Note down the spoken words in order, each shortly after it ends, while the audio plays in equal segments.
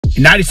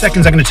In 90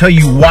 seconds, I'm going to tell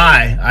you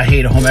why I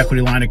hate a home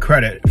equity line of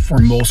credit for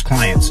most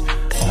clients.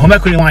 A home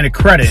equity line of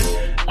credit,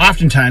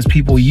 oftentimes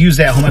people use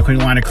that home equity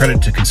line of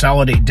credit to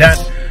consolidate debt,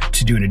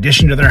 to do an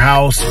addition to their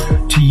house,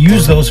 to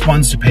use those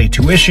funds to pay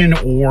tuition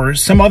or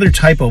some other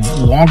type of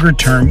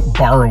longer-term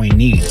borrowing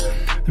need.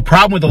 The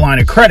problem with the line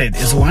of credit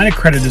is the line of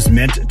credit is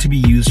meant to be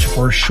used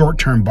for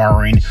short-term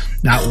borrowing,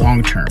 not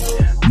long-term.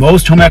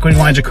 Most home equity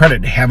lines of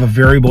credit have a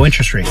variable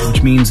interest rate,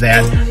 which means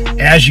that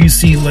as you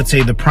see, let's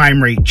say, the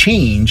prime rate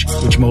change,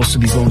 which most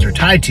of these loans are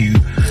tied to,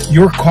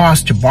 your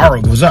cost to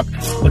borrow goes up.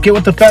 Look at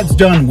what the Fed's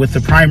done with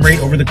the prime rate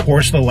over the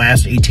course of the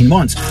last 18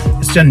 months.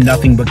 It's done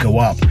nothing but go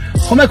up.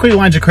 Home equity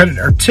lines of credit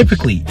are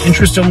typically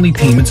interest-only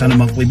payments on a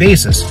monthly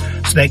basis,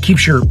 so that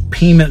keeps your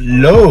payment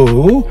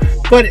low,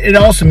 but it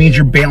also means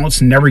your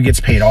balance never gets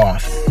paid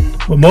off.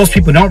 What most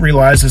people don't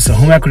realize is the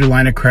home equity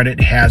line of credit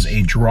has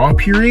a draw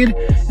period,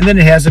 and then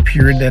it has a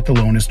period that the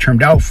loan is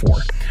termed out for.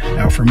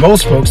 Now, for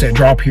most folks, that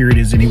draw period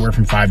is anywhere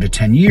from 5 to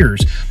 10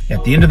 years.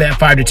 At the end of that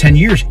 5 to 10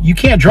 years, you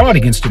can't draw it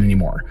against it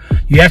anymore.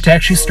 You have to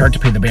actually start to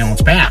pay the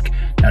balance back.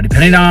 Now,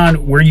 depending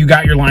on where you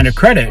got your line of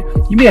credit,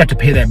 you may have to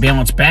pay that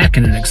balance back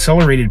in an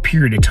accelerated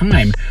period of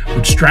time,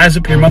 which drives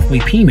up your monthly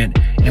payment.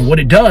 And what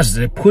it does is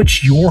it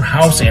puts your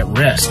house at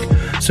risk.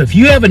 So if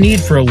you have a need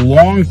for a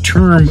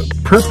long-term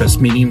purpose,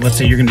 meaning let's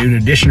say you're going to do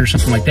an addition or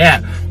something like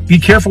that, be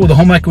careful with a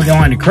home equity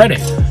line of credit.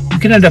 You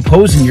can end up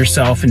hosing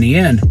yourself in the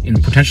end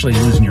and potentially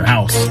losing your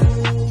house.